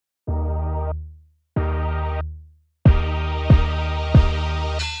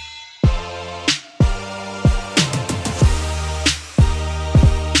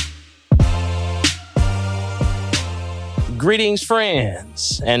Greetings,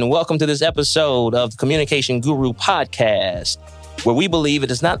 friends, and welcome to this episode of the Communication Guru Podcast, where we believe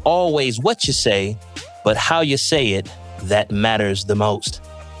it is not always what you say, but how you say it that matters the most.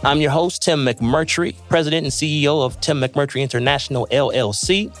 I'm your host, Tim McMurtry, President and CEO of Tim McMurtry International,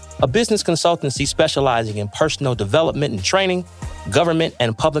 LLC, a business consultancy specializing in personal development and training, government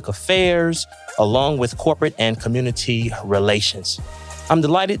and public affairs, along with corporate and community relations. I'm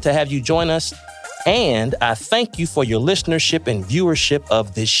delighted to have you join us, and I thank you for your listenership and viewership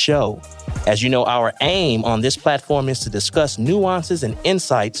of this show. As you know, our aim on this platform is to discuss nuances and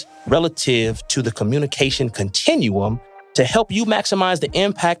insights relative to the communication continuum to help you maximize the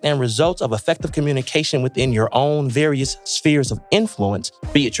impact and results of effective communication within your own various spheres of influence,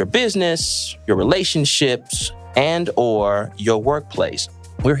 be it your business, your relationships, and or your workplace.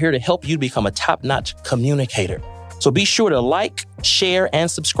 We're here to help you become a top-notch communicator. So be sure to like, share,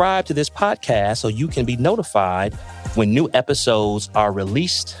 and subscribe to this podcast so you can be notified when new episodes are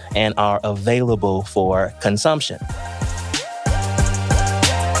released and are available for consumption.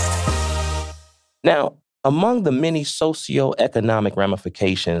 Now, among the many socioeconomic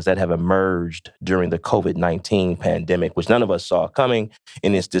ramifications that have emerged during the COVID-19 pandemic, which none of us saw coming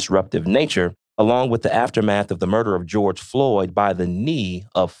in its disruptive nature, along with the aftermath of the murder of George Floyd by the knee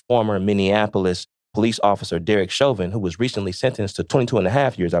of former Minneapolis police officer Derek Chauvin, who was recently sentenced to 22 and a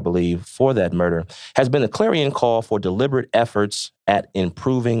half years, I believe, for that murder, has been a clarion call for deliberate efforts at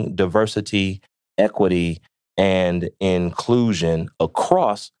improving diversity, equity, and inclusion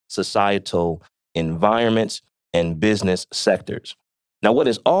across societal environments and business sectors. Now, what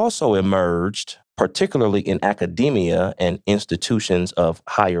has also emerged, particularly in academia and institutions of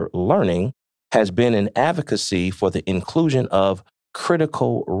higher learning, has been an advocacy for the inclusion of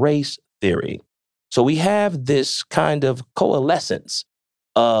critical race theory. So we have this kind of coalescence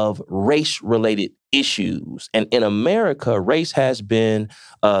of race-related issues. And in America, race has been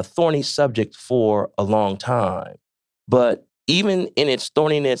a thorny subject for a long time. But even in its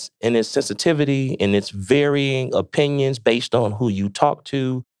thorniness, in its sensitivity, in its varying opinions based on who you talk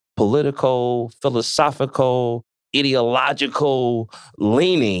to, political, philosophical, ideological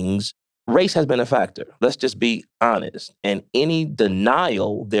leanings, race has been a factor. Let's just be honest. And any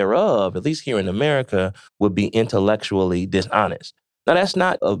denial thereof, at least here in America, would be intellectually dishonest. Now, that's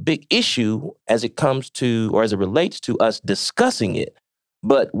not a big issue as it comes to, or as it relates to us discussing it,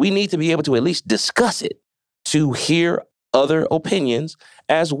 but we need to be able to at least discuss it, to hear other opinions,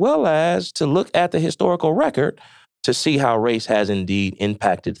 as well as to look at the historical record to see how race has indeed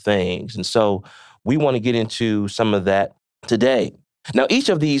impacted things. And so we want to get into some of that today. Now, each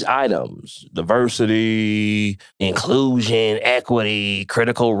of these items, diversity, inclusion, equity,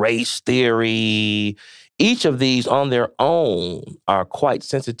 critical race theory, each of these on their own are quite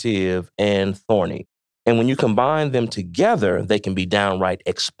sensitive and thorny. And when you combine them together, they can be downright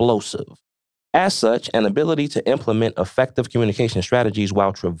explosive. As such, an ability to implement effective communication strategies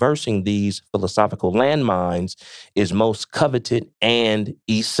while traversing these philosophical landmines is most coveted and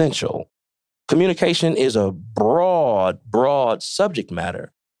essential. Communication is a broad subject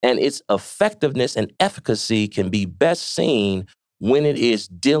matter, and its effectiveness and efficacy can be best seen when it is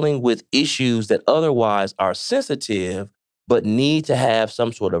dealing with issues that otherwise are sensitive, but need to have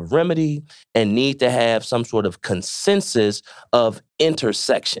some sort of remedy and need to have some sort of consensus of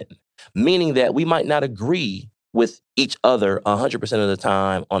intersection, meaning that we might not agree with each other 100% of the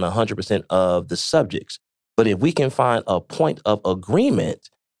time on 100% of the subjects. But if we can find a point of agreement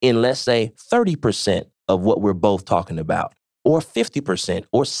in, let's say, 30% of what we're both talking about, or 50%,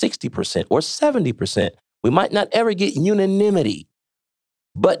 or 60%, or 70%. We might not ever get unanimity.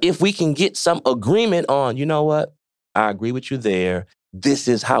 But if we can get some agreement on, you know what, I agree with you there. This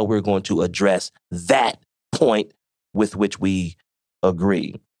is how we're going to address that point with which we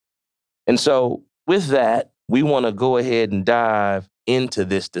agree. And so with that, we want to go ahead and dive into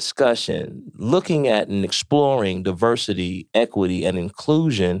this discussion, looking at and exploring diversity, equity, and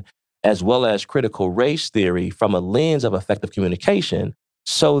inclusion, as well as critical race theory from a lens of effective communication,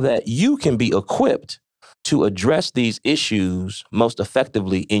 so that you can be equipped to address these issues most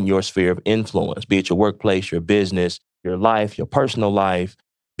effectively in your sphere of influence, be it your workplace, your business, your life, your personal life,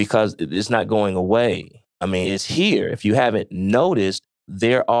 because it's not going away. I mean, it's here. If you haven't noticed,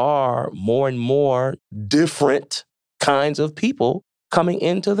 there are more and more different kinds of people coming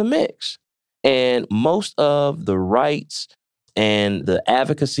into the mix. And most of the rights and the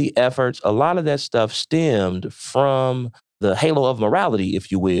advocacy efforts, a lot of that stuff stemmed from the halo of morality,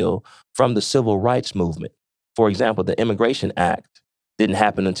 if you will, from the civil rights movement. For example, the Immigration Act, didn't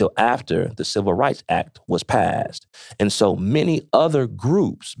happen until after the Civil Rights Act was passed. And so many other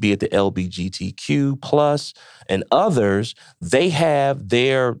groups, be it the LGBTQ plus and others, they have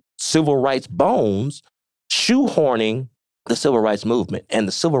their civil rights bones shoehorning the civil rights movement. And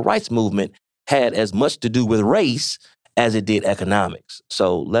the civil rights movement had as much to do with race as it did economics.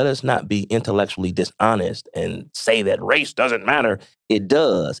 So let us not be intellectually dishonest and say that race doesn't matter. It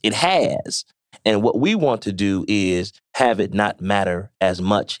does. It has. And what we want to do is have it not matter as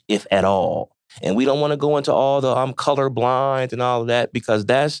much, if at all. And we don't want to go into all the I'm colorblind and all of that, because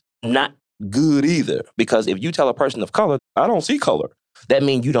that's not good either. Because if you tell a person of color, I don't see color, that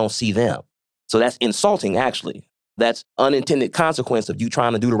means you don't see them. So that's insulting, actually. That's unintended consequence of you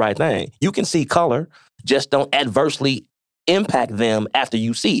trying to do the right thing. You can see color, just don't adversely impact them after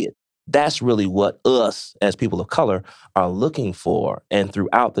you see it. That's really what us as people of color are looking for. And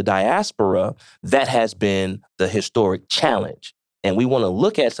throughout the diaspora, that has been the historic challenge. And we want to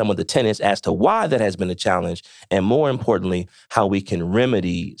look at some of the tenets as to why that has been a challenge, and more importantly, how we can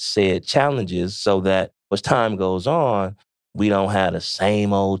remedy said challenges so that as time goes on, we don't have the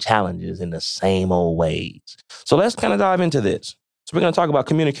same old challenges in the same old ways. So let's kind of dive into this. So we're going to talk about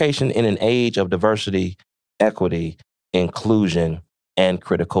communication in an age of diversity, equity, inclusion, and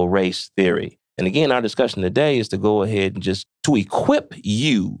critical race theory. And again, our discussion today is to go ahead and just to equip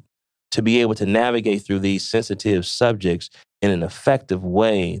you to be able to navigate through these sensitive subjects in an effective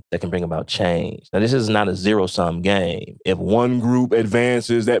way that can bring about change. Now, this is not a zero-sum game. If one group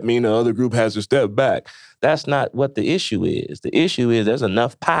advances, that means the other group has to step back. That's not what the issue is. The issue is there's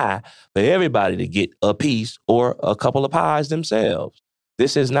enough pie for everybody to get a piece or a couple of pies themselves.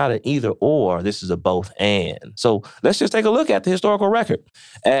 This is not an either or, this is a both and. So let's just take a look at the historical record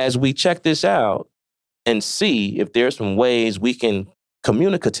as we check this out and see if there's some ways we can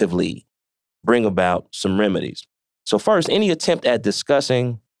communicatively bring about some remedies. So first, any attempt at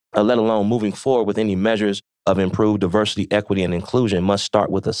discussing, let alone moving forward with any measures of improved diversity, equity, and inclusion must start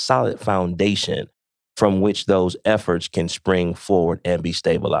with a solid foundation from which those efforts can spring forward and be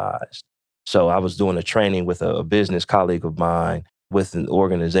stabilized. So I was doing a training with a business colleague of mine with an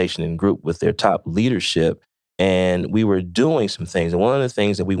organization and group with their top leadership, and we were doing some things. And one of the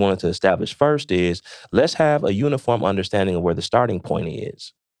things that we wanted to establish first is let's have a uniform understanding of where the starting point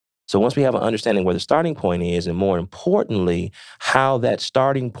is. So once we have an understanding where the starting point is, and more importantly, how that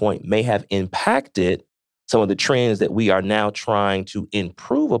starting point may have impacted some of the trends that we are now trying to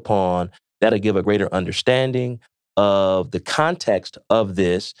improve upon, that'll give a greater understanding of the context of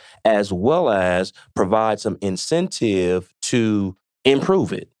this, as well as provide some incentive to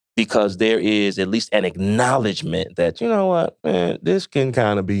improve it. Because there is at least an acknowledgement that, you know what, man, this can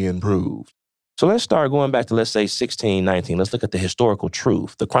kind of be improved. So let's start going back to, let's say, 1619. Let's look at the historical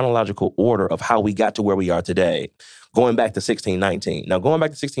truth, the chronological order of how we got to where we are today, going back to 1619. Now, going back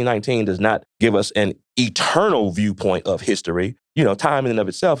to 1619 does not give us an eternal viewpoint of history. You know, time in and of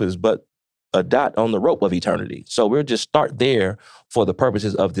itself is but a dot on the rope of eternity. So we'll just start there for the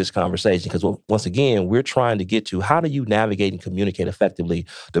purposes of this conversation, because once again, we're trying to get to how do you navigate and communicate effectively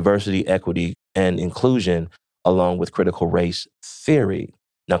diversity, equity, and inclusion along with critical race theory.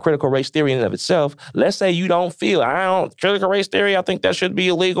 Now, critical race theory in and of itself, let's say you don't feel, critical race theory, I think that should be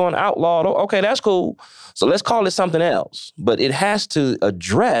illegal and outlawed. Okay, that's cool. So let's call it something else. But it has to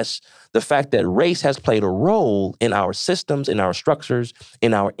address the fact that race has played a role in our systems, in our structures,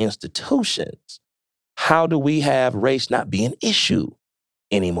 in our institutions. How do we have race not be an issue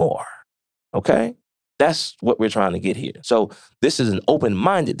anymore? Okay? That's what we're trying to get here. So this is an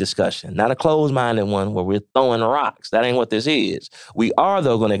open-minded discussion, not a closed-minded one where we're throwing rocks. That ain't what this is. We are,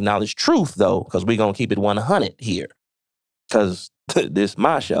 though, going to acknowledge truth, though, because we're going to keep it 100 here. Because this is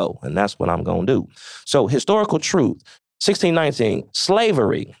my show, and that's what I'm going to do. So historical truth, 1619,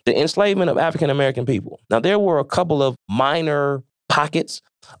 slavery, the enslavement of African-American people. Now, there were a couple of minor pockets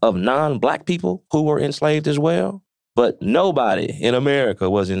of non-Black people who were enslaved as well. But nobody in America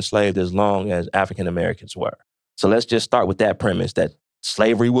was enslaved as long as African Americans were. So let's just start with that premise that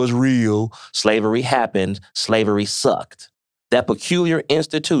slavery was real, slavery happened, slavery sucked. That peculiar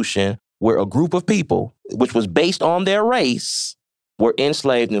institution where a group of people, which was based on their race, were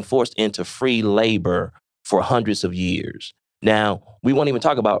enslaved and forced into free labor for hundreds of years. Now, we won't even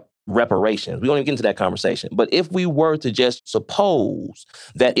talk about reparations. We won't even get into that conversation. But if we were to just suppose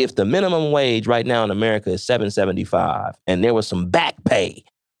that if the minimum wage right now in America is $7.75 and there was some back pay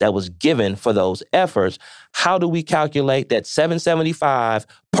that was given for those efforts, how do we calculate that $7.75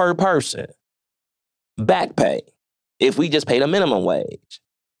 per person back pay if we just paid a minimum wage?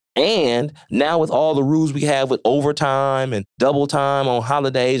 And now with all the rules we have with overtime and double time on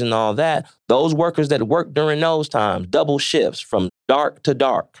holidays and all that, those workers that work during those times, double shifts from dark to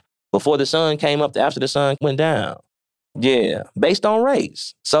dark, before the sun came up to after the sun went down. Yeah, based on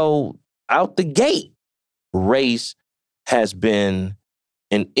race. So out the gate, race has been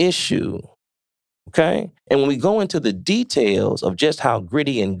an issue. Okay. And when we go into the details of just how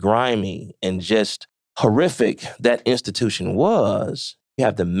gritty and grimy and just horrific that institution was, you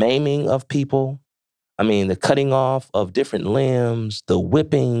have the maiming of people. I mean, the cutting off of different limbs, the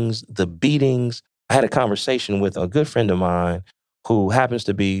whippings, the beatings. I had a conversation with a good friend of mine who happens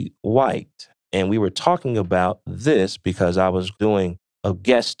to be white. And we were talking about this because I was doing a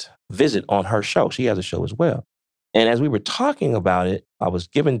guest visit on her show. She has a show as well. And as we were talking about it, I was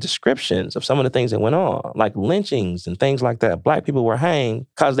given descriptions of some of the things that went on, like lynchings and things like that. Black people were hanged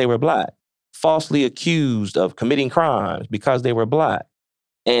because they were Black, falsely accused of committing crimes because they were Black.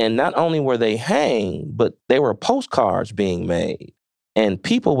 And not only were they hanged, but there were postcards being made. And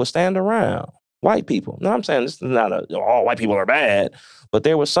people would stand around, white people. Now, I'm saying this is not all white people are bad, but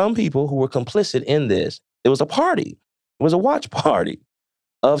there were some people who were complicit in this. It was a party. It was a watch party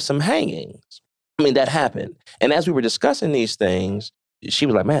of some hangings. I mean, that happened. And as we were discussing these things, she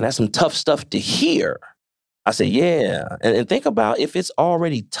was like, man, that's some tough stuff to hear. I said, yeah. And think about if it's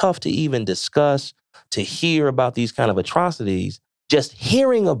already tough to even discuss, to hear about these kind of atrocities, just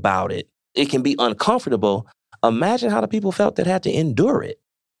hearing about it, it can be uncomfortable. Imagine how the people felt that had to endure it.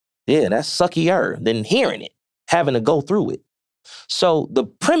 Yeah, that's suckier than hearing it, having to go through it. So the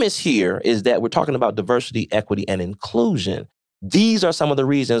premise here is that we're talking about diversity, equity, and inclusion. These are some of the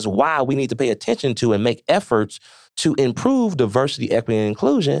reasons why we need to pay attention to and make efforts to improve diversity, equity, and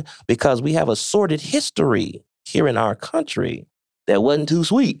inclusion, because we have a sordid history here in our country that wasn't too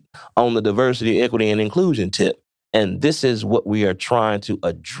sweet on the diversity, equity, and inclusion tip. And this is what we are trying to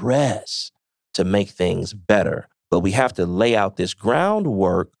address to make things better. But we have to lay out this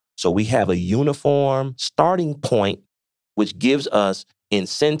groundwork so we have a uniform starting point, which gives us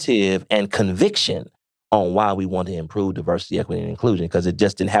incentive and conviction on why we want to improve diversity, equity, and inclusion, because it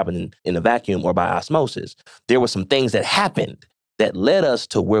just didn't happen in a vacuum or by osmosis. There were some things that happened that led us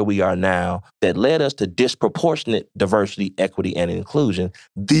to where we are now, that led us to disproportionate diversity, equity, and inclusion.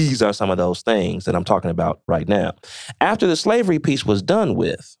 These are some of those things that I'm talking about right now. After the slavery piece was done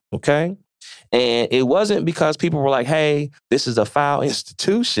with, okay, and it wasn't because people were like, hey, this is a foul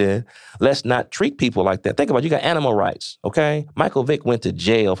institution. Let's not treat people like that. Think about it. You got animal rights, okay? Michael Vick went to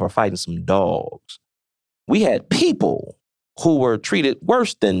jail for fighting some dogs. We had people who were treated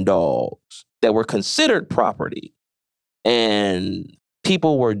worse than dogs that were considered property. And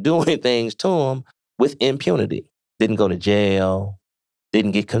people were doing things to them with impunity. Didn't go to jail,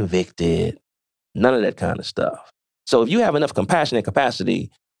 didn't get convicted, none of that kind of stuff. So if you have enough compassion and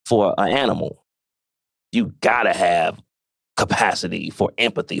capacity for an animal, you gotta have capacity for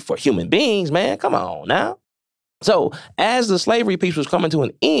empathy for human beings, man. Come on now. So as the slavery piece was coming to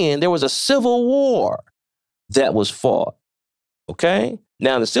an end, there was a civil war that was fought, okay?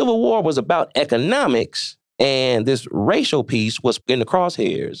 Now, the Civil War was about economics, and this racial piece was in the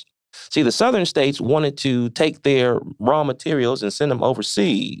crosshairs. See, the southern states wanted to take their raw materials and send them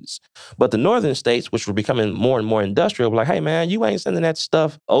overseas. But the northern states, which were becoming more and more industrial, were like, hey, man, you ain't sending that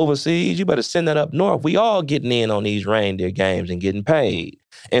stuff overseas. You better send that up north. We all getting in on these reindeer games and getting paid.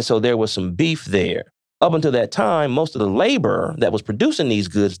 And so there was some beef there. Up until that time, most of the labor that was producing these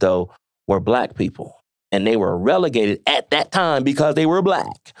goods, though, were Black people. And they were relegated at that time because they were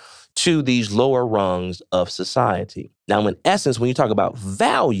Black to these lower rungs of society. Now, in essence, when you talk about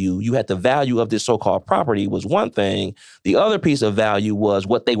value, you had the value of this so-called property was one thing. The other piece of value was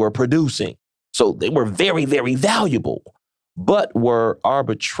what they were producing. So they were very, very valuable, but were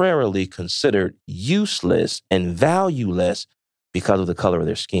arbitrarily considered useless and valueless because of the color of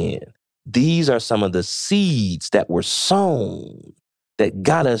their skin. These are some of the seeds that were sown that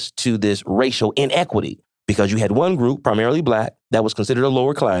got us to this racial inequity, because you had one group, primarily Black, that was considered a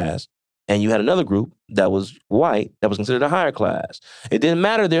lower class, and you had another group that was white that was considered a higher class. It didn't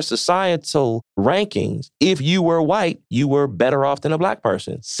matter their societal rankings. If you were white, you were better off than a Black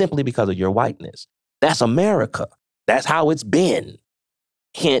person simply because of your whiteness. That's America. That's how it's been.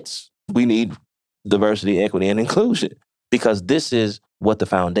 Hence, we need diversity, equity, and inclusion, because this is what the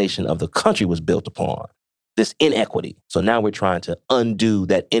foundation of the country was built upon. This inequity. So now we're trying to undo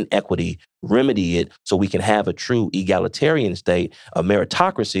that inequity, remedy it, so we can have a true egalitarian state, a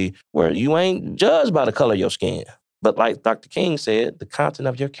meritocracy, where you ain't judged by the color of your skin, but like Dr. King said, the content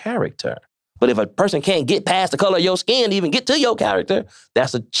of your character. But if a person can't get past the color of your skin to even get to your character,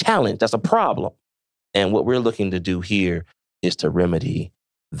 that's a challenge, that's a problem. And what we're looking to do here is to remedy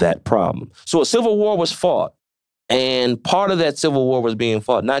that problem. So a civil war was fought. And part of that civil war was being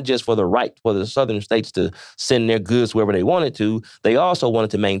fought not just for the right for the southern states to send their goods wherever they wanted to, they also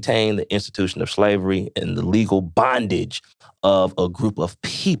wanted to maintain the institution of slavery and the legal bondage of a group of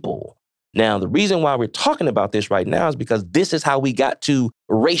people. Now, the reason why we're talking about this right now is because this is how we got to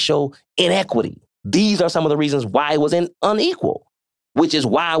racial inequity. These are some of the reasons why it was unequal, which is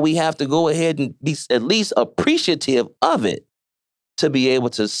why we have to go ahead and be at least appreciative of it to be able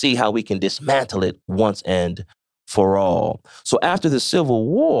to see how we can dismantle it once and for all. So after the Civil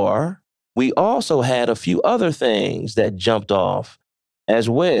War, we also had a few other things that jumped off as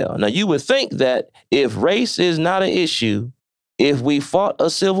well. Now, you would think that if race is not an issue, if we fought a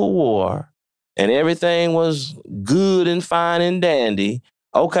civil war and everything was good and fine and dandy,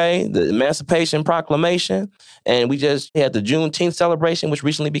 okay, the Emancipation Proclamation, and we just had the Juneteenth celebration, which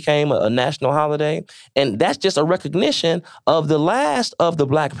recently became a national holiday. And that's just a recognition of the last of the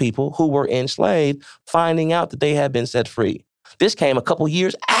Black people who were enslaved finding out that they had been set free. This came a couple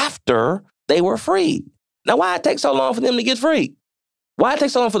years after they were freed. Now, why it take so long for them to get free? Why it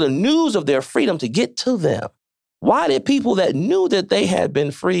take so long for the news of their freedom to get to them? Why did people that knew that they had been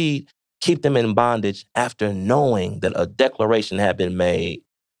freed keep them in bondage after knowing that a declaration had been made,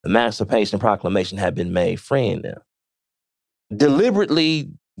 the Emancipation Proclamation had been made, freeing them? Deliberately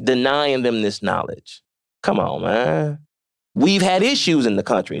denying them this knowledge. Come on, man. We've had issues in the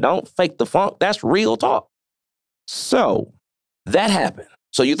country. Don't fake the funk. That's real talk. So that happened.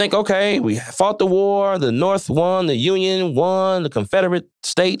 So you think, okay, we fought the war, the North won, the Union won, the Confederate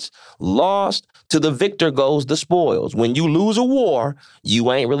States lost. To the victor goes the spoils. When you lose a war, you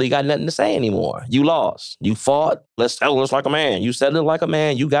ain't really got nothing to say anymore. You lost. You fought. Let's settle this like a man. You settled it like a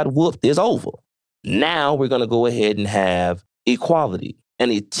man. You got whooped. It's over. Now we're going to go ahead and have equality.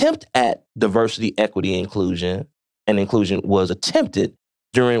 An attempt at diversity, equity, inclusion was attempted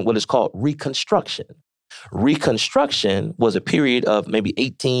during what is called Reconstruction. Reconstruction was a period of maybe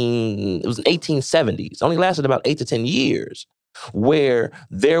it was in 1870s, only lasted about 8 to 10 years, where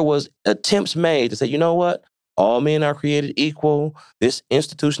there was attempts made to say, you know what? All men are created equal. This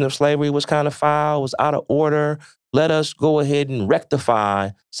institution of slavery was kind of foul, was out of order. Let us go ahead and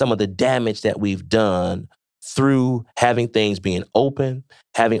rectify some of the damage that we've done through having things being open,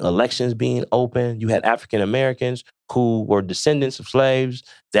 having elections being open. You had African Americans who were descendants of slaves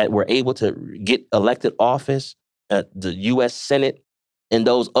that were able to get elected office at the U.S. Senate and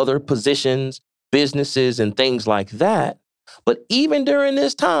those other positions, businesses and things like that. But even during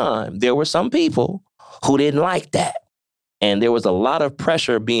this time, there were some people who didn't like that. And there was a lot of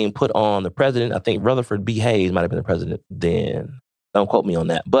pressure being put on the president. I think Rutherford B. Hayes might have been the president then. Don't quote me on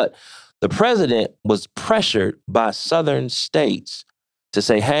that. But the president was pressured by Southern states to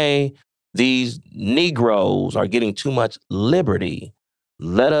say, hey, these Negroes are getting too much liberty.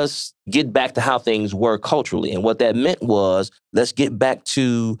 Let us get back to how things were culturally. And what that meant was, let's get back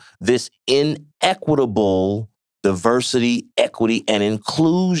to this inequitable diversity, equity, and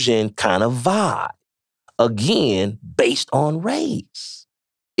inclusion kind of vibe. Again, based on race.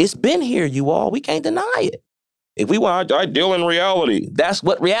 It's been here, you all. We can't deny it. If we want, I deal in reality. That's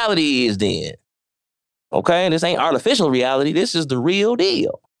what reality is then. Okay? And this ain't artificial reality. This is the real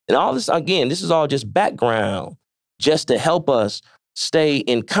deal. And all this, again, this is all just background, just to help us stay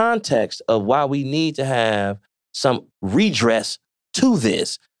in context of why we need to have some redress to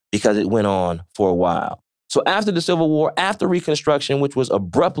this, because it went on for a while. So after the Civil War, after Reconstruction, which was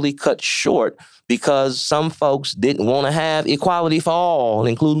abruptly cut short because some folks didn't want to have equality for all,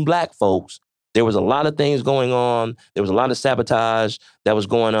 including Black folks, there was a lot of things going on. There was a lot of sabotage that was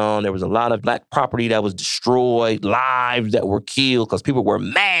going on. There was a lot of Black property that was destroyed, lives that were killed because people were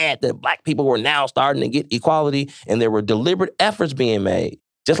mad that Black people were now starting to get equality, and there were deliberate efforts being made.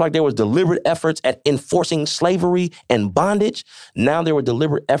 Just like there was deliberate efforts at enforcing slavery and bondage, now there were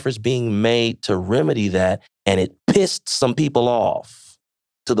deliberate efforts being made to remedy that, and it pissed some people off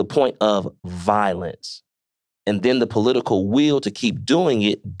to the point of violence. And then the political will to keep doing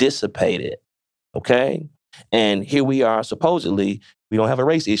it dissipated, okay? And here we are, supposedly, we don't have a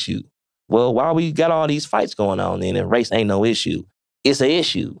race issue. Well, why we got all these fights going on then, and race ain't no issue? It's an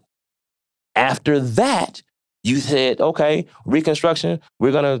issue. After that, you said, okay, Reconstruction,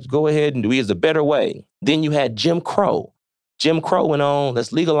 we're going to go ahead and do it as a better way. Then you had Jim Crow. Jim Crow went on,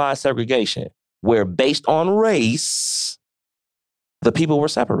 let's legalize segregation, where based on race, the people were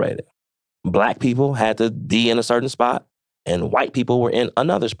separated. Black people had to be in a certain spot, and white people were in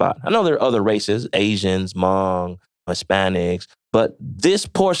another spot. I know there are other races, Asians, Hmong, Hispanics, but this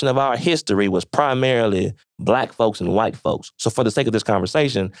portion of our history was primarily Black folks and white folks. So for the sake of this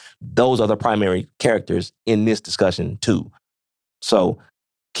conversation, those are the primary characters in this discussion too. So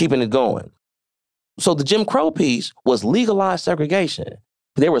keeping it going. So the Jim Crow piece was legalized segregation.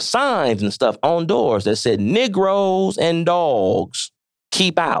 There were signs and stuff on doors that said Negroes and dogs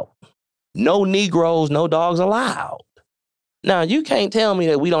keep out. No Negroes, no dogs allowed. Now, you can't tell me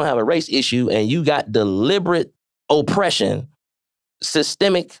that we don't have a race issue and you got deliberate oppression,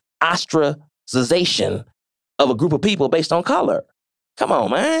 systemic ostracization of a group of people based on color. Come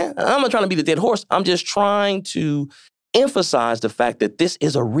on, man. I'm not trying to beat a dead horse. I'm just trying to emphasize the fact that this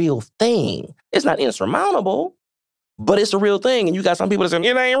is a real thing. It's not insurmountable, but it's a real thing. And you got some people that say,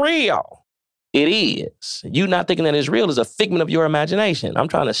 it ain't real. It is. You not thinking that it's real is a figment of your imagination. I'm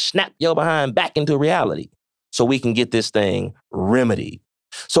trying to snap your behind back into reality so we can get this thing remedied.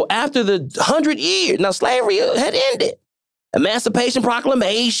 So after the 100 years, now slavery had ended. Emancipation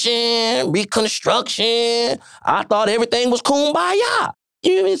Proclamation, Reconstruction. I thought everything was kumbaya.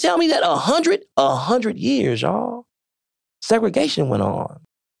 You mean tell me that 100 years, y'all, segregation went on.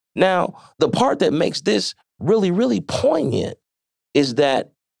 Now, the part that makes this really, really poignant is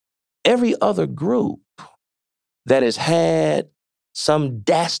that every other group that has had some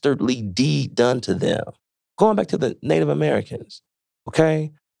dastardly deed done to them, going back to the Native Americans,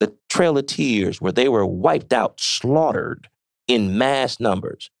 okay? The Trail of Tears, where they were wiped out, slaughtered in mass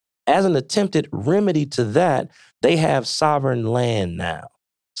numbers. As an attempted remedy to that, they have sovereign land now.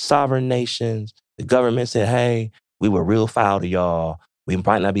 Sovereign nations. The government said, hey, we were real foul to y'all. We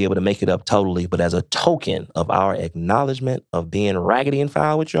might not be able to make it up totally, but as a token of our acknowledgement of being raggedy and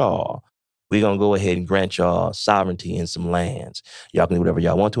foul with y'all, we're going to go ahead and grant y'all sovereignty in some lands. Y'all can do whatever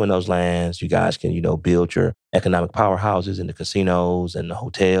y'all want to in those lands. You guys can, build your economic powerhouses and the casinos and the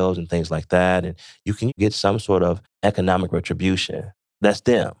hotels and things like that. And you can get some sort of economic retribution. That's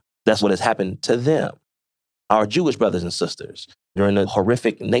them. That's what has happened to them. Our Jewish brothers and sisters, during the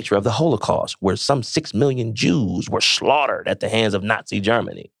horrific nature of the Holocaust, where some 6 million Jews were slaughtered at the hands of Nazi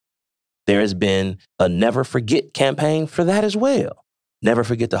Germany. There has been a never forget campaign for that as well. Never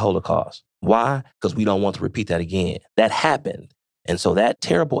forget the Holocaust. Why? Because we don't want to repeat that again. That happened. And so that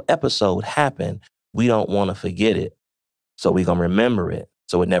terrible episode happened. We don't want to forget it. So we're going to remember it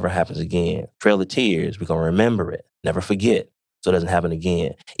so it never happens again. Trail of Tears, we're going to remember it, never forget, so it doesn't happen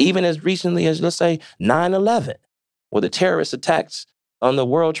again. Even as recently as, let's say, 9/11, where the terrorist attacks on the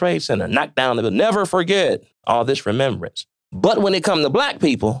World Trade Center, knocked down the building, never forget all this remembrance. But when it comes to Black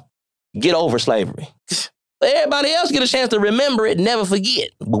people, get over slavery. Everybody else get a chance to remember it, never forget.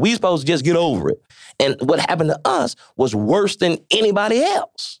 But we supposed to just get over it. And what happened to us was worse than anybody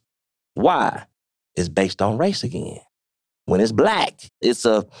else. Why? It's based on race again. When it's Black, it's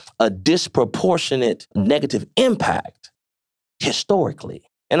a disproportionate negative impact historically.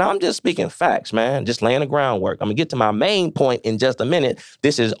 And I'm just speaking facts, man, just laying the groundwork. I'm going to get to my main point in just a minute.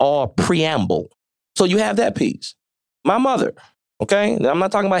 This is all preamble. So you have that piece. My mother, okay? Now, I'm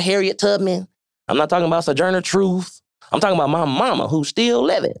not talking about Harriet Tubman. I'm not talking about Sojourner Truth. I'm talking about my mama who's still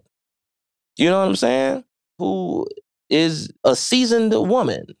living. You know what I'm saying? Who is a seasoned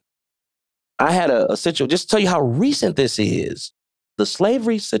woman. I had a situation, just to tell you how recent this is. The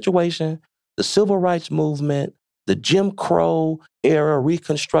slavery situation, the civil rights movement, the Jim Crow era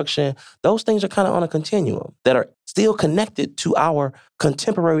Reconstruction, those things are kind of on a continuum that are still connected to our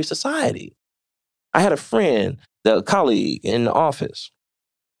contemporary society. I had a friend, a colleague in the office,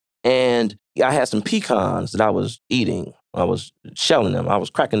 and I had some pecans that I was eating. I was shelling them. I was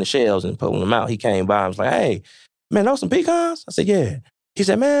cracking the shells and pulling them out. He came by and was like, hey, man, those some pecans? I said, yeah. He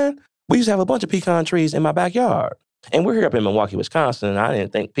said, man, we used to have a bunch of pecan trees in my backyard. And we're here up in Milwaukee, Wisconsin, and I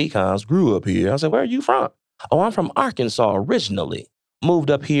didn't think pecans grew up here. I said, where are you from? Oh, I'm from Arkansas originally.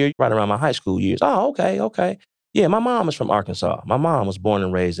 Moved up here right around my high school years. Oh, okay. Yeah, my mom is from Arkansas. My mom was born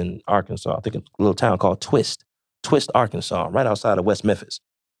and raised in Arkansas. I think a little town called Twist, Arkansas, right outside of West Memphis.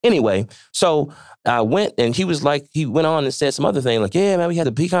 Anyway, so I went and he went on and said some other thing like, yeah, man, we had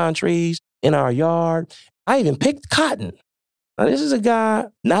the pecan trees in our yard. I even picked cotton. Now, this is a guy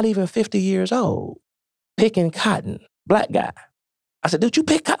not even 50 years old picking cotton, Black guy. I said, did you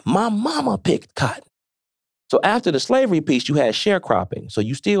pick cotton? My mama picked cotton. So after the slavery piece, you had sharecropping. So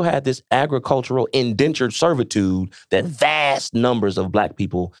you still had this agricultural indentured servitude that vast numbers of Black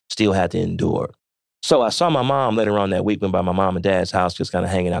people still had to endure. So I saw my mom later on that week, went by my mom and dad's house, just kind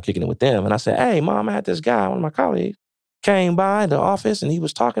of hanging out, kicking it with them. And I said, hey, Mom, I had this guy, one of my colleagues, came by the office and he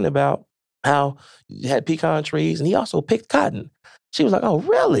was talking about how he had pecan trees and he also picked cotton. She was like, oh,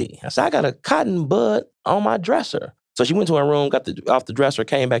 really? I said, I got a cotton bud on my dresser. So she went to her room, got off the dresser,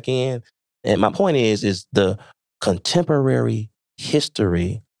 came back in. And my point is the contemporary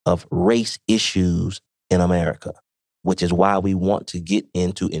history of race issues in America, which is why we want to get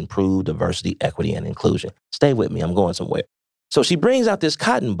into improved diversity, equity, and inclusion. Stay with me. I'm going somewhere. So she brings out this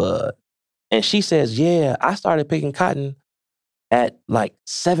cotton bud and she says, yeah, I started picking cotton at like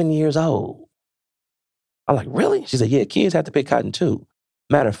 7 years old. I'm like, really? She said, yeah, kids have to pick cotton too.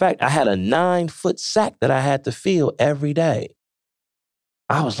 Matter of fact, I had a 9-foot sack that I had to fill every day.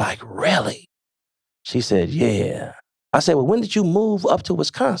 I was like, really? She said, yeah. I said, well, when did you move up to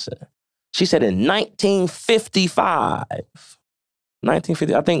Wisconsin? She said, in 1955.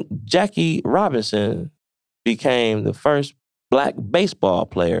 1950, I think Jackie Robinson became the first Black baseball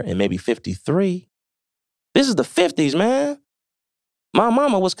player in maybe 53. This is the 50s, man. My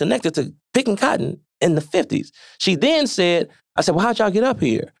mama was connected to picking cotton in the 50s. She then said, I said, well, how'd y'all get up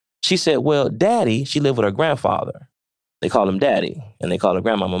here? She said, well, Daddy, she lived with her grandfather. They call him Daddy, and they call her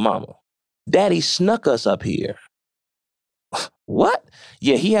grandmama Mama. Daddy snuck us up here. What?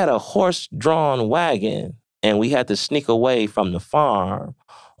 Yeah, he had a horse-drawn wagon, and we had to sneak away from the farm,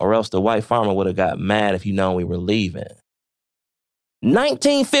 or else the white farmer would have got mad if he known we were leaving.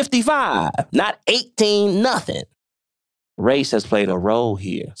 1955, not 18 nothing. Race has played a role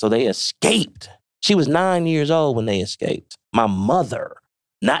here. So they escaped. She was 9 years old when they escaped. My mother,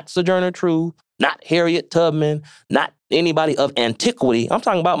 not Sojourner Truth, not Harriet Tubman, not anybody of antiquity. I'm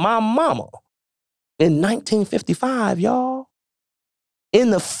talking about my mama. In 1955, y'all. In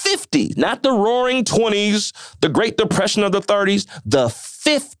the 50s, not the roaring 20s, the Great Depression of the 30s, the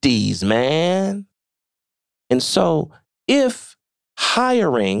 50s, man. And so if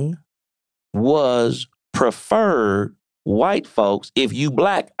hiring was preferred, white folks, if you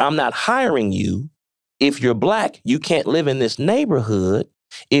Black, I'm not hiring you. If you're Black, you can't live in this neighborhood.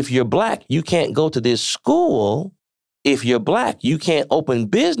 If you're Black, you can't go to this school. If you're Black, you can't open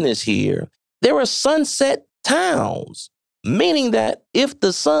business here. There were sunset towns, meaning that if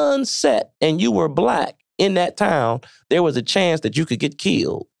the sun set and you were Black in that town, there was a chance that you could get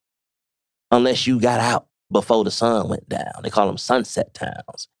killed unless you got out before the sun went down. They call them sunset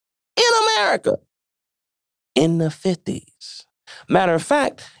towns in America in the 50s. Matter of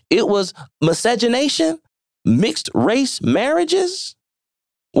fact, it was miscegenation, mixed race marriages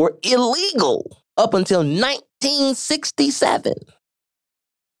were illegal up until 1967.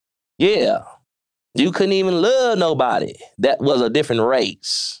 Yeah. You couldn't even love nobody that was a different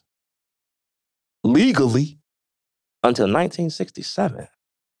race legally until 1967.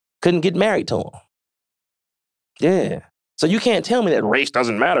 Couldn't get married to them. Yeah. So you can't tell me that race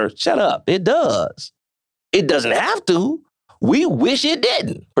doesn't matter. Shut up. It does. It doesn't have to. We wish it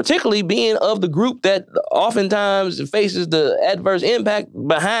didn't, particularly being of the group that oftentimes faces the adverse impact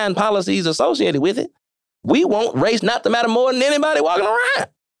behind policies associated with it. We want race not to matter more than anybody walking around.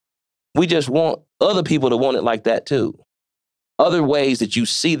 We just want other people to want it like that too. Other ways that you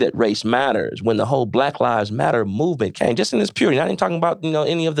see that race matters when the whole Black Lives Matter movement came, just in its purity, not even talking about,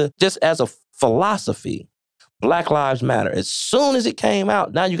 any of the, just as a philosophy, Black Lives Matter. As soon as it came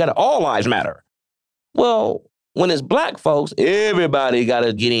out, now you got all lives matter. Well, when it's Black folks, everybody got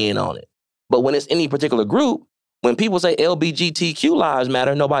to get in on it. But when it's any particular group, when people say LGBTQ lives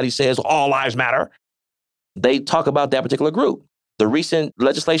matter, nobody says all lives matter. They talk about that particular group. The recent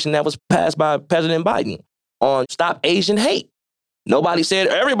legislation that was passed by President Biden on Stop Asian Hate. Nobody said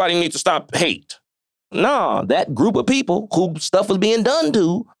everybody needs to stop hate. No, that group of people who stuff was being done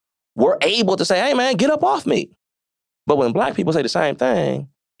to were able to say, hey man, get up off me. But when Black people say the same thing,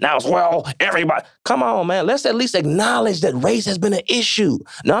 now it's, well, everybody, come on, man. Let's at least acknowledge that race has been an issue.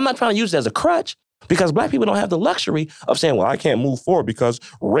 Now, I'm not trying to use it as a crutch because Black people don't have the luxury of saying, well, I can't move forward because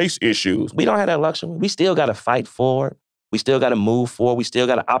race issues. We don't have that luxury. We still got to fight for it. We still got to move forward. We still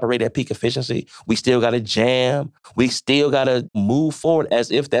got to operate at peak efficiency. We still got to jam. We still got to move forward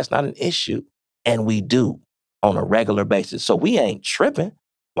as if that's not an issue. And we do on a regular basis. So we ain't tripping.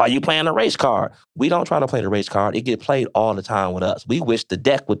 Why you playing the race card? We don't try to play the race card. It get played all the time with us. We wish the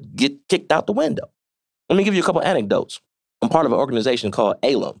deck would get kicked out the window. Let me give you a couple anecdotes. I'm part of an organization called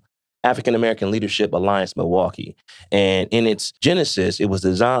ALEM, African American Leadership Alliance Milwaukee. And in its genesis, it was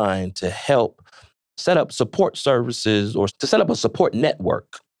designed to help set up support services or to set up a support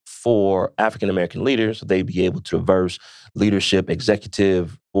network for African American leaders so they'd be able to traverse leadership,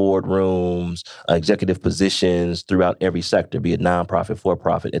 executive boardrooms, executive positions throughout every sector, be it nonprofit,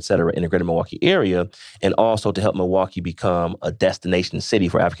 for-profit, et cetera, in the greater Milwaukee area, and also to help Milwaukee become a destination city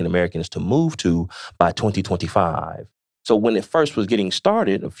for African Americans to move to by 2025. So when it first was getting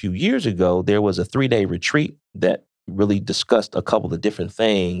started a few years ago, there was a 3-day retreat that really discussed a couple of different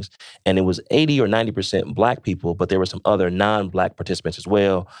things, and it was 80 or 90% Black people, but there were some other non-Black participants as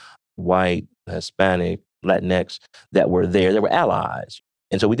well, white, Hispanic, Latinx, that were there. They were allies.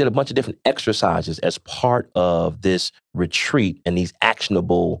 And so we did a bunch of different exercises as part of this retreat and these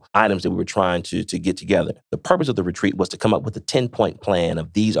actionable items that we were trying to get together. The purpose of the retreat was to come up with a 10-point plan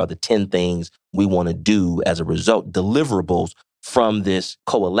of these are the 10 things we want to do as a result, deliverables from this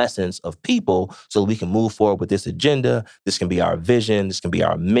coalescence of people so we can move forward with this agenda. This can be our vision. This can be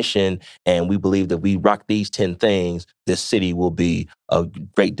our mission. And we believe that we rock these 10 things, this city will be a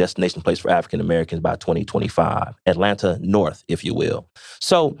great destination place for African Americans by 2025. Atlanta North, if you will.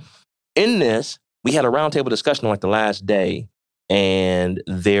 So in this, we had a roundtable discussion on like the last day. And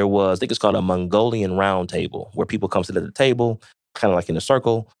there was, I think it's called a Mongolian roundtable, where people come sit at the table, kind of like in a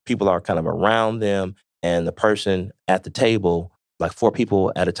circle. People are kind of around them. And the person at the table, like 4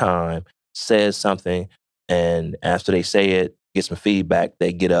 people at a time, says something. And after they say it, get some feedback,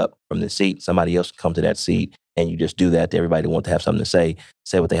 they get up from the seat. Somebody else can come to that seat. And you just do that to everybody who wants to have something to say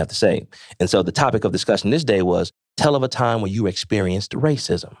what they have to say. And so the topic of discussion this day was, tell of a time when you experienced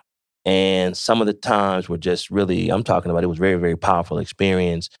racism. And some of the times were just really, I'm talking about, it was very, very powerful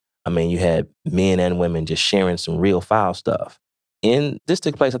experience. I mean, you had men and women just sharing some real foul stuff. And this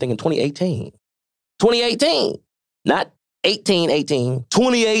took place, I think, in 2018. 2018, not 1818,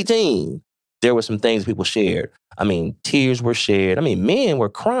 2018. There were some things people shared. I mean, tears were shared. I mean, men were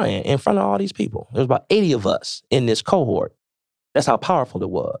crying in front of all these people. There was about 80 of us in this cohort. That's how powerful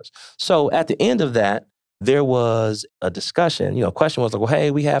it was. So at the end of that, there was a discussion. You know, question was like, well, hey,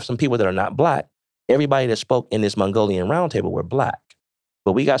 we have some people that are not Black. Everybody that spoke in this Mongolian roundtable were Black.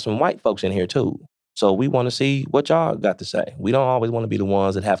 But we got some white folks in here too. So we want to see what y'all got to say. We don't always want to be the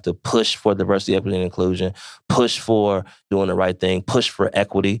ones that have to push for diversity, equity, and inclusion, push for doing the right thing, push for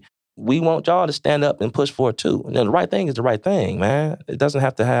equity. We want y'all to stand up and push for it too. And the right thing is the right thing, man. It doesn't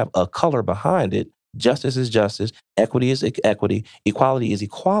have to have a color behind it. Justice is justice. Equity is equity. Equality is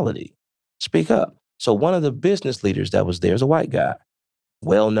equality. Speak up. So one of the business leaders that was there is a white guy.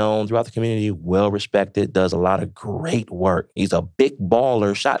 Well-known throughout the community, well-respected, does a lot of great work. He's a big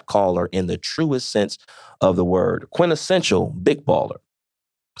baller, shot caller in the truest sense of the word. Quintessential big baller.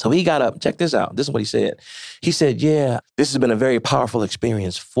 So he got up, check this out. This is what he said. He said, yeah, this has been a very powerful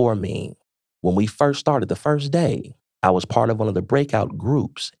experience for me. When we first started the first day, I was part of one of the breakout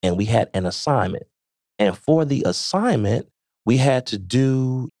groups and we had an assignment. And for the assignment, we had to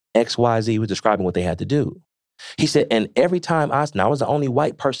do XYZ. He was describing what they had to do. He said, and every time I was the only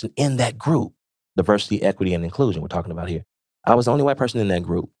white person in that group, diversity, equity, and inclusion we're talking about here. I was the only white person in that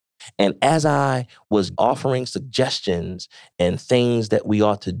group. And as I was offering suggestions and things that we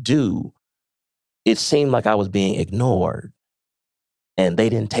ought to do, it seemed like I was being ignored and they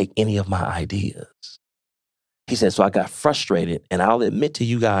didn't take any of my ideas. He said, so I got frustrated, and I'll admit to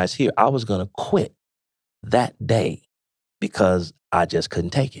you guys here, I was going to quit that day because I just couldn't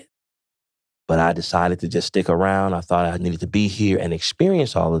take it. But I decided to just stick around. I thought I needed to be here and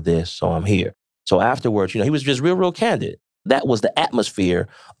experience all of this, so I'm here. So afterwards, he was just real candid. That was the atmosphere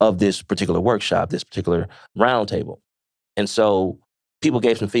of this particular workshop, this particular roundtable. And so people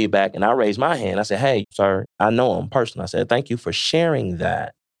gave some feedback, and I raised my hand. I said, hey, sir, I know him personally. I said, thank you for sharing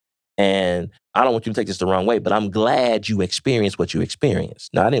that. And I don't want you to take this the wrong way, but I'm glad you experienced what you experienced.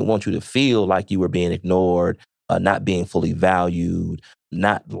 Now, I didn't want you to feel like you were being ignored, not being fully valued,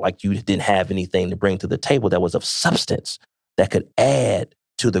 not like you didn't have anything to bring to the table that was of substance that could add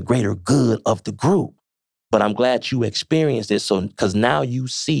to the greater good of the group. But I'm glad you experienced it, because now you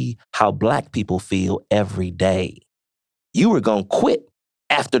see how Black people feel every day. You were going to quit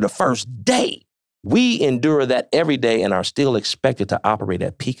after the first day. We endure that every day and are still expected to operate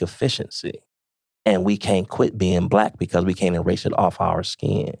at peak efficiency. And we can't quit being Black because we can't erase it off our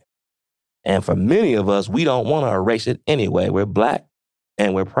skin. And for many of us, we don't want to erase it anyway. We're Black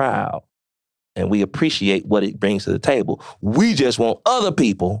and we're proud and we appreciate what it brings to the table. We just want other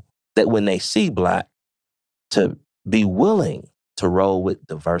people that when they see Black to be willing to roll with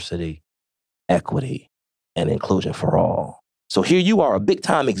diversity, equity, and inclusion for all. So here you are, a big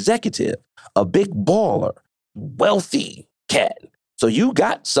time executive, a big baller, wealthy cat. So you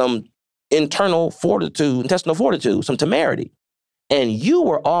got some intestinal fortitude, some temerity. And you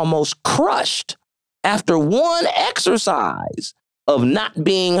were almost crushed after one exercise of not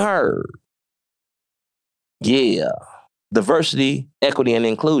being heard. Yeah, diversity, equity, and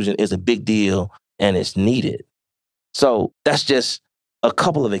inclusion is a big deal and it's needed. So that's just a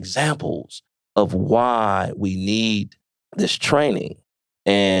couple of examples of why we need this training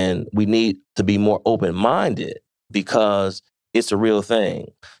and we need to be more open-minded because it's a real thing.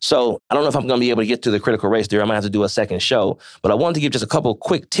 So I don't know if I'm going to be able to get to the critical race theory. I might have to do a second show, but I wanted to give just a couple of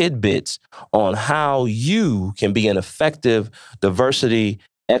quick tidbits on how you can be an effective diversity,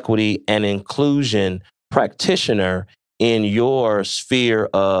 equity, and inclusion practitioner in your sphere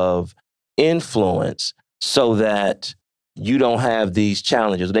of influence so that you don't have these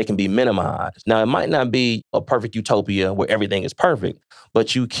challenges. They can be minimized. Now, it might not be a perfect utopia where everything is perfect,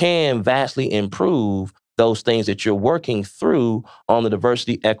 but you can vastly improve those things that you're working through on the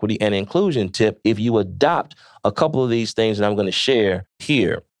diversity, equity, and inclusion tip if you adopt a couple of these things that I'm going to share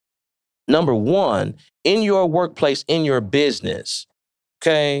here. Number one, in your workplace, in your business,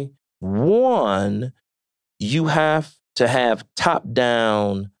 okay, one, you have to have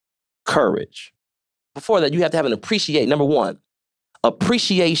top-down courage. Before that, you have to have number one,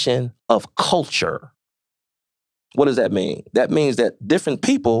 appreciation of culture. What does that mean? That means that different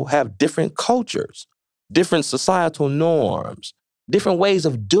people have different cultures, different societal norms, different ways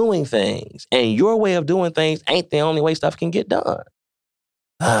of doing things. And your way of doing things ain't the only way stuff can get done.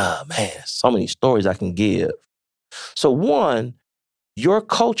 Ah, man, so many stories I can give. So one, your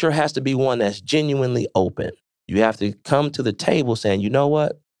culture has to be one that's genuinely open. You have to come to the table saying, you know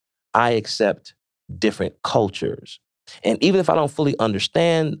what? I accept different cultures. And even if I don't fully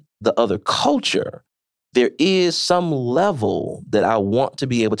understand the other culture, there is some level that I want to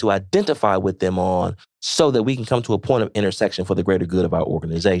be able to identify with them on so that we can come to a point of intersection for the greater good of our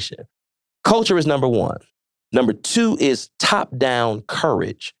organization. Culture is number one. Number two is top-down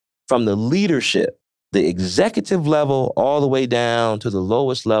courage from the leadership, the executive level, all the way down to the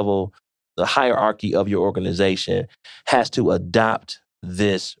lowest level. The hierarchy of your organization has to adopt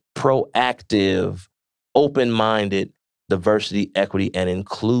this proactive, open-minded diversity, equity, and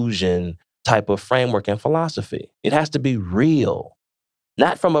inclusion type of framework and philosophy. It has to be real.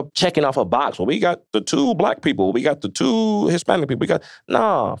 Not from a checking off a box. Well, we got the 2 Black people. We got the 2 Hispanic people.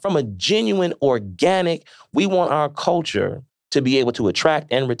 From a genuine, organic, we want our culture to be able to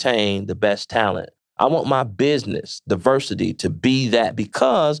attract and retain the best talent. I want my business diversity to be that,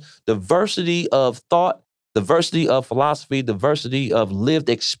 because diversity of thought, diversity of philosophy, diversity of lived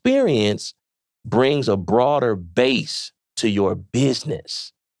experience brings a broader base to your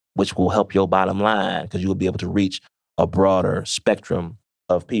business, which will help your bottom line because you will be able to reach a broader spectrum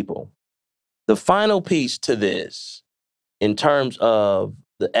of people. The final piece to this, in terms of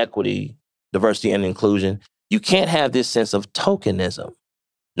the equity, diversity, and inclusion, you can't have this sense of tokenism.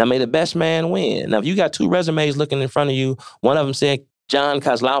 Now, may the best man win. Now, if you got 2 resumes looking in front of you, one of them said John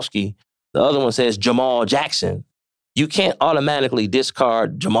Kozlowski, the other one says Jamal Jackson, you can't automatically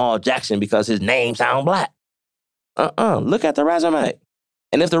discard Jamal Jackson because his name sounds Black. Look at the resume.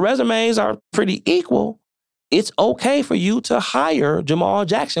 And if the resumes are pretty equal, it's okay for you to hire Jamal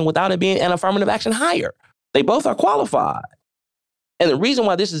Jackson without it being an affirmative action hire. They both are qualified. And the reason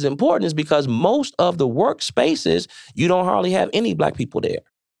why this is important is because most of the workspaces, you don't hardly have any Black people there.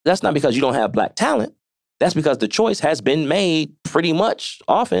 That's not because you don't have Black talent. That's because the choice has been made pretty much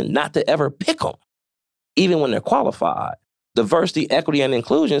often not to ever pick them, even when they're qualified. Diversity, equity, and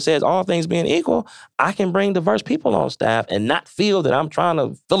inclusion says all things being equal, I can bring diverse people on staff and not feel that I'm trying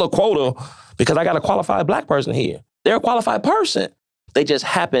to fill a quota because I got a qualified Black person here. They're a qualified person. They just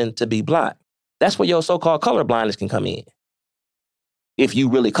happen to be Black. That's where your so-called colorblindness can come in. If you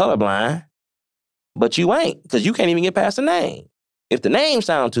really colorblind, but you ain't, because you can't even get past the name. If the name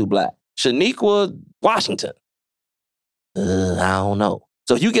sounds too Black, Shaniqua Washington, I don't know.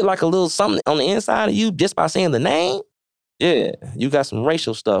 So if you get like a little something on the inside of you just by saying the name, yeah, you got some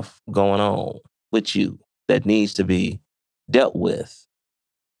racial stuff going on with you that needs to be dealt with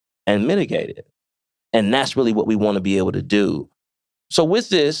and mitigated. And that's really what we want to be able to do. So with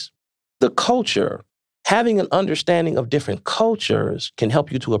this, the culture, having an understanding of different cultures can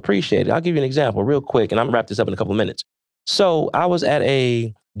help you to appreciate it. I'll give you an example real quick, and I'm gonna wrap this up in a couple of minutes. So I was at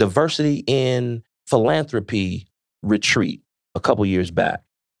a diversity in philanthropy retreat a couple years back.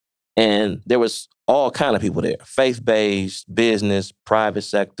 And there was all kind of people there, faith-based, business, private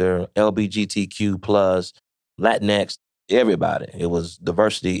sector, LGBTQ+, Latinx, everybody. It was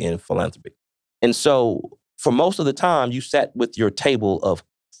diversity in philanthropy. And so for most of the time, you sat with your table of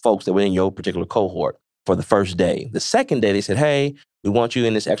folks that were in your particular cohort for the first day. The second day, they said, hey, we want you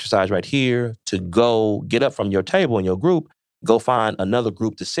in this exercise right here to go get up from your table in your group, go find another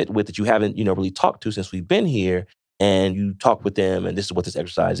group to sit with that you haven't, really talked to since we've been here. And you talk with them, and this is what this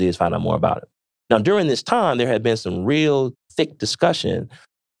exercise is, find out more about it. Now, during this time, there had been some real thick discussion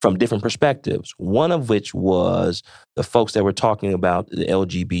from different perspectives, one of which was the folks that were talking about the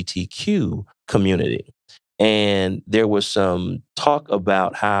LGBTQ community. And there was some talk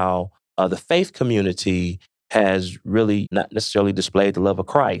about how the faith community has really not necessarily displayed the love of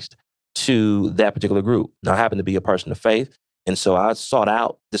Christ to that particular group. Now, I happen to be a person of faith, and so I sought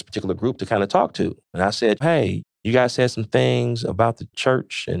out this particular group to kind of talk to. And I said, hey, you guys said some things about the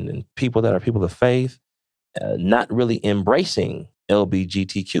church and people that are people of faith, not really embracing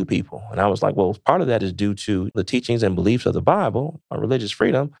LGBTQ people. And I was like, well, part of that is due to the teachings and beliefs of the Bible on religious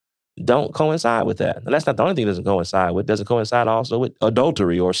freedom don't coincide with that. And that's not the only thing it doesn't coincide with. It doesn't coincide also with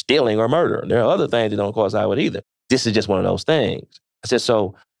adultery or stealing or murder. There are other things that don't coincide with either. This is just one of those things. I said,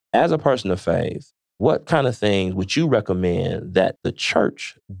 so as a person of faith, what kind of things would you recommend that the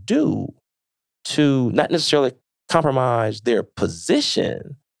church do to not necessarily compromise their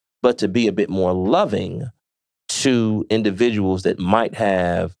position, but to be a bit more loving to individuals that might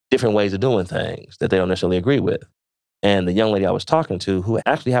have different ways of doing things that they don't necessarily agree with? And the young lady I was talking to, who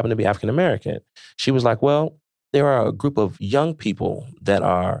actually happened to be African American, she was like, well, there are a group of young people that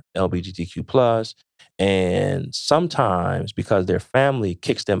are LGBTQ plus, and sometimes because their family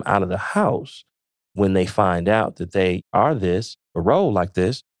kicks them out of the house when they find out that they are this, a role like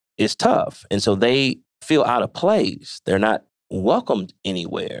this, it's tough. And so they feel out of place. They're not welcomed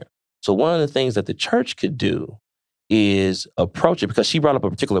anywhere. So one of the things that the church could do is approach it, because she brought up a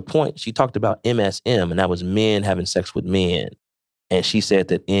particular point. She talked about MSM, and that was men having sex with men. And she said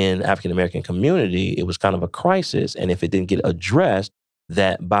that in African-American community, it was kind of a crisis. And if it didn't get addressed,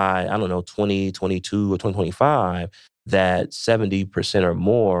 that by, 2022 or 2025, that 70% or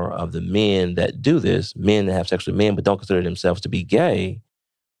more of the men that do this, men that have sex with men but don't consider themselves to be gay,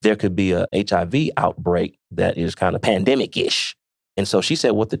 there could be a HIV outbreak that is kind of pandemic-ish. And so she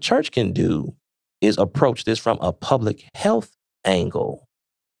said what the church can do is approach this from a public health angle.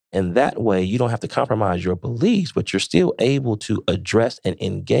 And that way you don't have to compromise your beliefs, but you're still able to address and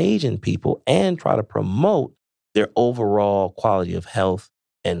engage in people and try to promote their overall quality of health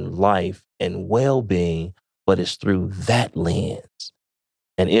and life and well-being, but it's through that lens.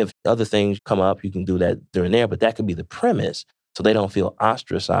 And if other things come up, you can do that during there, but that could be the premise so they don't feel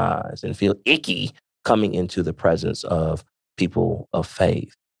ostracized and feel icky coming into the presence of people of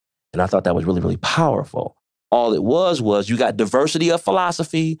faith. And I thought that was really, really powerful. All it was you got diversity of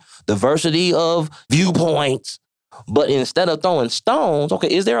philosophy, diversity of viewpoints, but instead of throwing stones,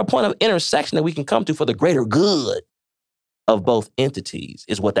 okay, is there a point of intersection that we can come to for the greater good of both entities,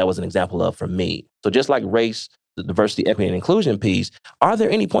 is what that was an example of for me. So just like race, the diversity, equity, and inclusion piece, are there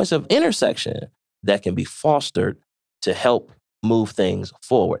any points of intersection that can be fostered to help move things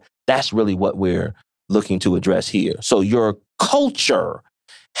forward? That's really what we're looking to address here. So your culture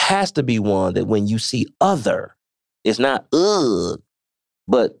has to be one that when you see other, it's not ugh,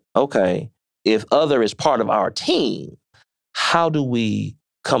 but okay, if other is part of our team, how do we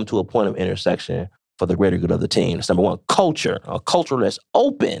come to a point of intersection for the greater good of the team? That's number one. Culture, a culture that's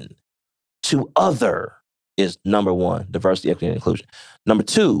open to other is number one, diversity, equity, and inclusion. Number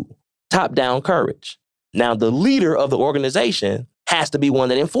two, top-down courage. Now, the leader of the organization has to be one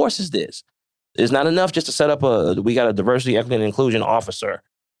that enforces this. It's not enough just to set up we got a diversity, equity, and inclusion officer.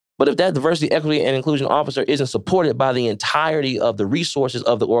 But if that diversity, equity, and inclusion officer isn't supported by the entirety of the resources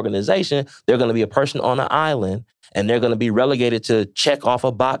of the organization, they're going to be a person on an island, and they're going to be relegated to check off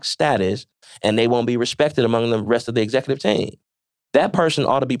a box status, and they won't be respected among the rest of the executive team. That person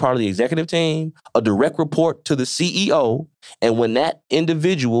ought to be part of the executive team, a direct report to the CEO. And when that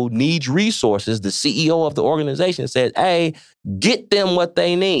individual needs resources, the CEO of the organization says, hey, get them what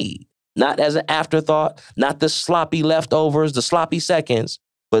they need. Not as an afterthought, not the sloppy leftovers, the sloppy seconds,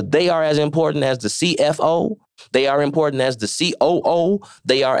 but they are as important as the CFO. They are important as the COO.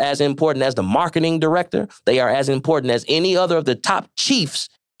 They are as important as the marketing director. They are as important as any other of the top chiefs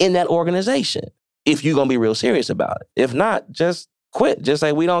in that organization, if you're going to be real serious about it. If not, just quit. Just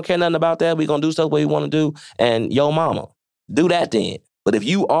say, we don't care nothing about that. We're going to do stuff we want to do. And yo mama, do that then. But if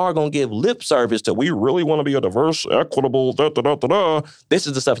you are going to give lip service to, we really want to be a diverse, equitable, this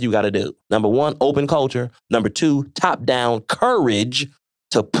is the stuff you got to do. Number one, open culture. Number two, top-down courage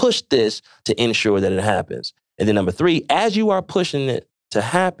to push this to ensure that it happens. And then number three, as you are pushing it to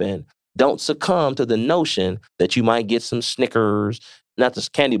happen, don't succumb to the notion that you might get some Snickers, not this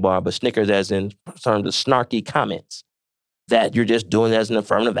candy bar, but Snickers as in terms of snarky comments, that you're just doing it as an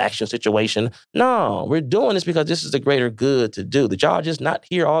affirmative action situation. No, we're doing this because this is the greater good to do. Did y'all just not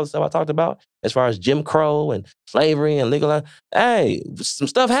hear all the stuff I talked about as far as Jim Crow and slavery and legal? Hey, some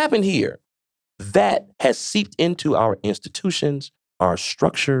stuff happened here. That has seeped into our institutions, our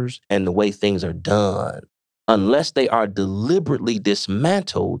structures, and the way things are done. Unless they are deliberately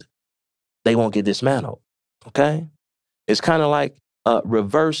dismantled, they won't get dismantled, okay? It's kind of like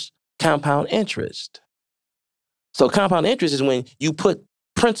reverse compound interest. So compound interest is when you put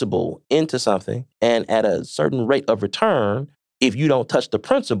principal into something, and at a certain rate of return, if you don't touch the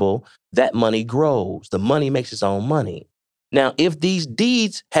principal, that money grows. The money makes its own money. Now, if these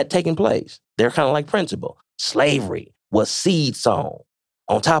deeds had taken place, they're kind of like principal. Slavery was seed sown.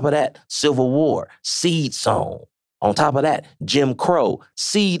 On top of that, Civil War, seed sown. On top of that, Jim Crow,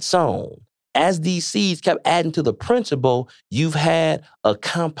 seed sown. As these seeds kept adding to the principle, you've had a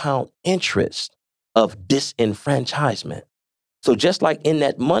compound interest of disenfranchisement. So just like in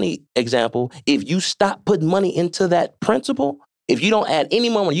that money example, if you stop putting money into that principle, if you don't add any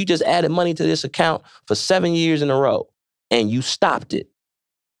more money, you just added money to this account for 7 years in a row and you stopped it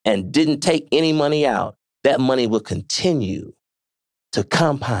and didn't take any money out, that money will continue to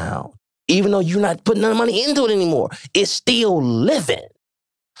compound. Even though you're not putting no money into it anymore, it's still living.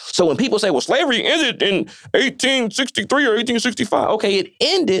 So when people say, well, slavery ended in 1863 or 1865, okay, it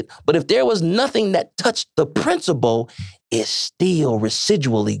ended, but if there was nothing that touched the principle, it's still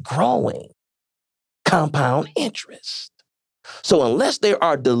residually growing. Compound interest. So unless there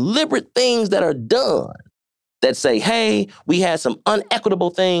are deliberate things that are done that say, hey, we had some unequitable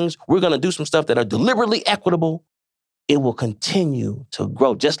things, we're going to do some stuff that are deliberately equitable, it will continue to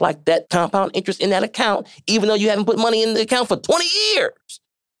grow. Just like that compound interest in that account, even though you haven't put money in the account for 20 years.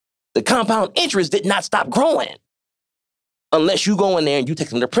 The compound interest did not stop growing. Unless you go in there and you take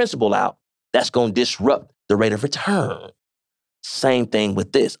the principal out, that's going to disrupt the rate of return. Same thing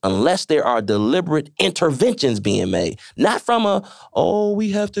with this. Unless there are deliberate interventions being made, not from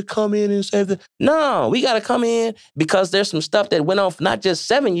we have to come in and save the. No, we got to come in because there's some stuff that went on for not just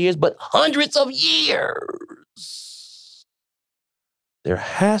 7 years, but hundreds of years. There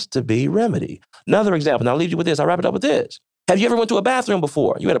has to be remedy. Another example, and I'll leave you with this. I'll wrap it up with this. Have you ever went to a bathroom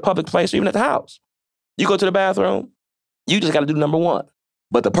before? You at a public place or even at the house. You go to the bathroom, you just got to do number 1.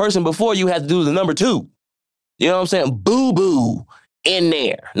 But the person before you had to do the number 2. You know what I'm saying? Boo-boo in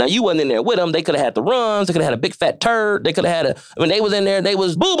there. Now, you wasn't in there with them. They could have had the runs. They could have had a big fat turd. They could have had when they was in there, they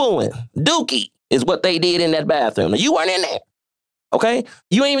was boo-booing. Dookie is what they did in that bathroom. Now, you weren't in there, okay?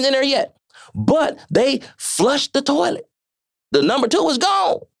 You ain't even in there yet. But they flushed the toilet. The number 2 is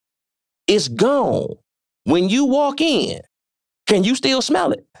gone. It's gone. When you walk in, can you still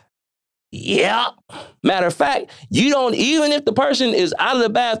smell it? Yeah. Matter of fact, you don't, even if the person is out of the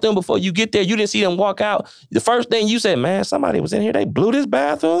bathroom before you get there, you didn't see them walk out, the first thing you said, man, somebody was in here, they blew this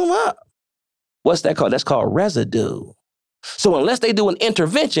bathroom up. What's that called? That's called residue. So unless they do an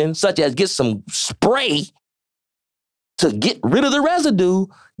intervention, such as get some spray to get rid of the residue,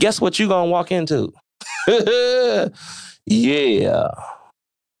 guess what you're going to walk into? Yeah.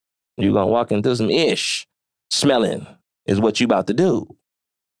 You're going to walk into some ish smelling is what you about to do.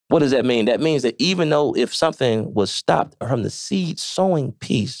 What does that mean? That means that even though if something was stopped from the seed sowing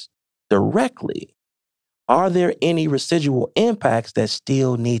piece directly, are there any residual impacts that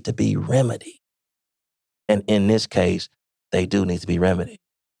still need to be remedied? And in this case, they do need to be remedied.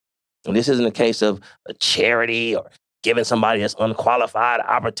 And this isn't a case of a charity or giving somebody that's unqualified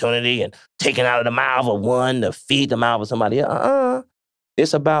opportunity and taking out of the mouth of one to feed the mouth of somebody else.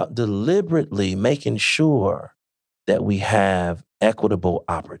 It's about deliberately making sure that we have equitable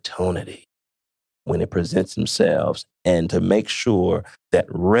opportunity when it presents themselves and to make sure that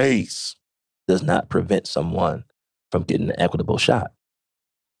race does not prevent someone from getting an equitable shot.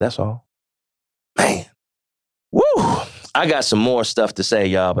 That's all. Man, woo! I got some more stuff to say,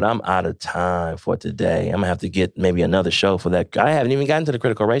 y'all, but I'm out of time for today. I'm going to have to get maybe another show for that. I haven't even gotten to the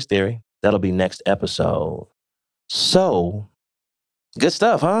critical race theory. That'll be next episode. So, good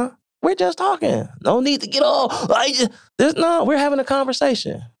stuff, huh? We're just talking. No need to get all, we're having a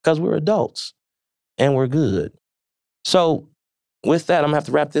conversation because we're adults and we're good. So with that, I'm gonna have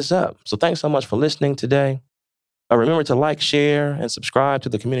to wrap this up. So thanks so much for listening today. Remember to like, share, and subscribe to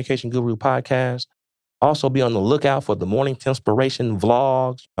the Communication Guru podcast. Also be on the lookout for the Morning Tinspiration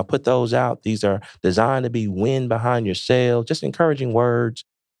vlogs. I'll put those out. These are designed to be wind behind your sails, just encouraging words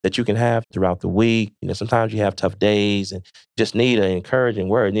that you can have throughout the week. You know, sometimes you have tough days and just need an encouraging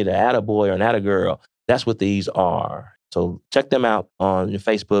word, need an attaboy or an attagirl. That's what these are. So check them out on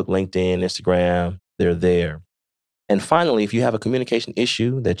Facebook, LinkedIn, Instagram. They're there. And finally, if you have a communication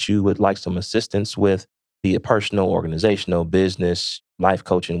issue that you would like some assistance with, be it personal, organizational, business, life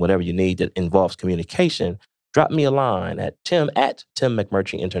coaching, whatever you need that involves communication, drop me a line at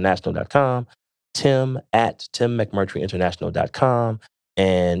tim@timmcmurtryinternational.com, tim@timmcmurtryinternational.com.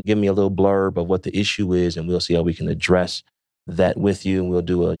 And give me a little blurb of what the issue is, and we'll see how we can address that with you. And we'll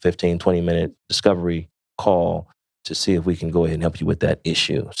do a 15, 20-minute discovery call to see if we can go ahead and help you with that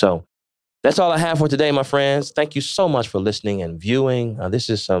issue. So that's all I have for today, my friends. Thank you so much for listening and viewing. This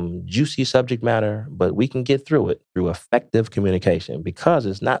is some juicy subject matter, but we can get through it through effective communication because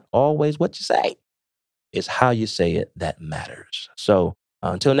it's not always what you say. It's how you say it that matters. So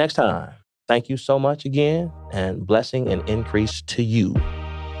until next time, thank you so much again, and blessing and increase to you.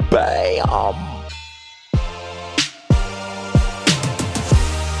 Bam!